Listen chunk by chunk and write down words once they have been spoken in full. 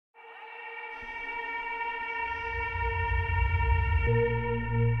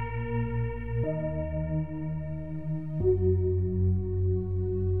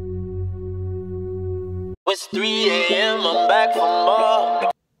It's 3 a.m. I'm back from more.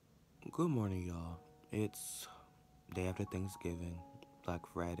 Good morning, y'all. It's day after Thanksgiving, Black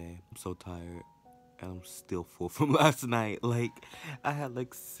Friday. I'm so tired, and I'm still full from last night. Like, I had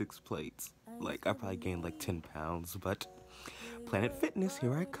like 6 plates. Like, I probably gained like 10 pounds, but Planet Fitness,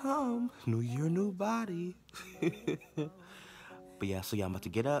 here I come. New year, new body. But yeah, so yeah, I'm about to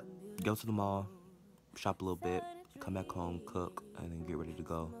get up, go to the mall, shop a little bit, come back home, cook, and then get ready to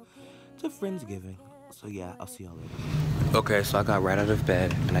go to Friendsgiving. So yeah, I'll see y'all later. Okay, so I got right out of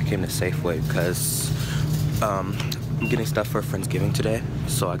bed and I came to Safeway because I'm getting stuff for Friendsgiving today.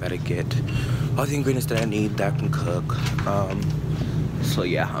 So I gotta get all the ingredients that I need that I can cook. So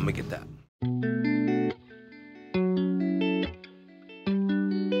yeah, I'm gonna get that.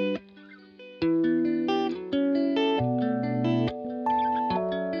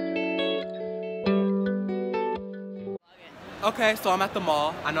 Okay, so I'm at the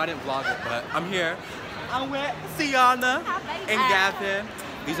mall. I know I didn't vlog it, but I'm here. I'm with Sienna and Gavin.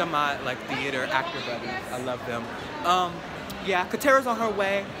 These are my like theater actor buddies. I love them. Yeah, Katera's on her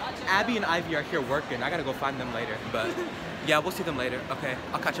way. Abby and Ivy are here working. I gotta go find them later, but yeah, we'll see them later. Okay,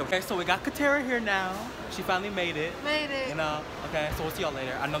 I'll catch you. Okay, so we got Katera here now. She finally made it. You know. Okay, so we'll see y'all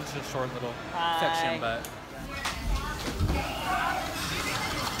later. I know this is a short little section, but.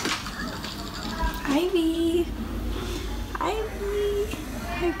 Ivy. Ivy,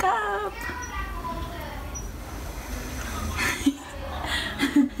 wake up.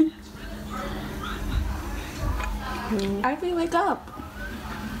 Ivy, wake up.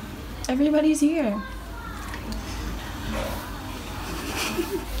 Everybody's here.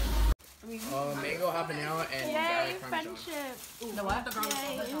 Mango habanero and yay, friendship. The what? The garlic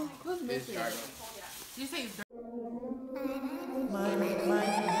yay. Who's missing? You say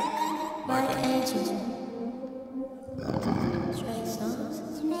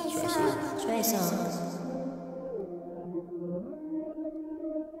Trey songs.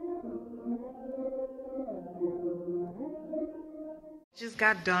 Just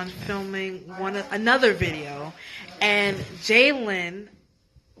got done filming another video, and Jalen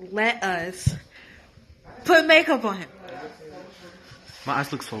let us put makeup on him. My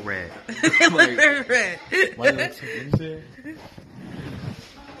eyes look so red. It look very red.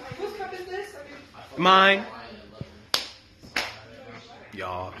 whose cup is this? Mine.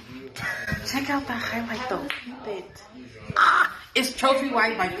 Y'all. Check out the highlight though. It's Trophy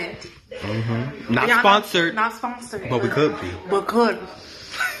White by Fenty. Not sponsored. Not sponsored. But we could be. But could.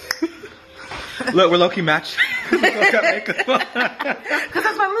 Look, we're low-key matching. Cause that's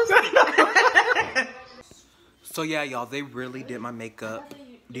my lipstick. So yeah, y'all, they really did my makeup.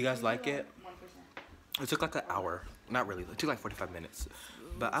 Do you guys like it? It took like an hour. Not really. It took like 45 minutes.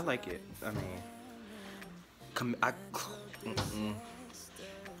 But I like it. I mean,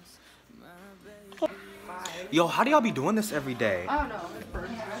 Yo, how do y'all be doing this every day? Oh no.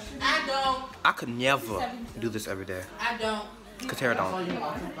 I don't. I could never do this every day. I don't. Katera don't.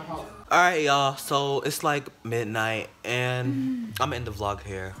 Alright, y'all. So it's like midnight, and I'm in the vlog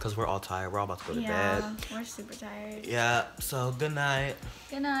here because we're all tired. We're all about to go to bed. We're super tired. Yeah. So good night.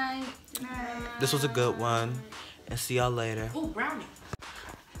 Good night. Good night. This was a good one, and see y'all later. Ooh, brownie.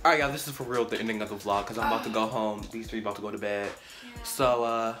 Alright, y'all. This is for real the ending of the vlog because I'm about to go home. These 3 about to go to bed. Yeah.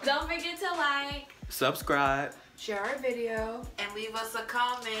 So don't forget to like, subscribe, Share our video. And leave us a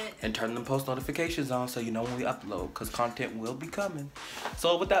comment. and turn them post notifications on so you know when we upload, because content will be coming.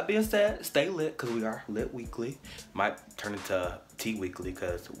 So with that being said, stay lit because we are lit weekly. Might turn into tea weekly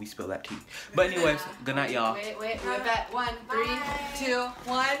because we spill that tea. But anyways, good night, y'all. Wait, we're back. 1, 3, 2,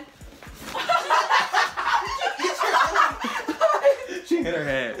 1. She hit her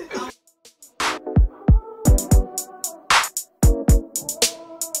head.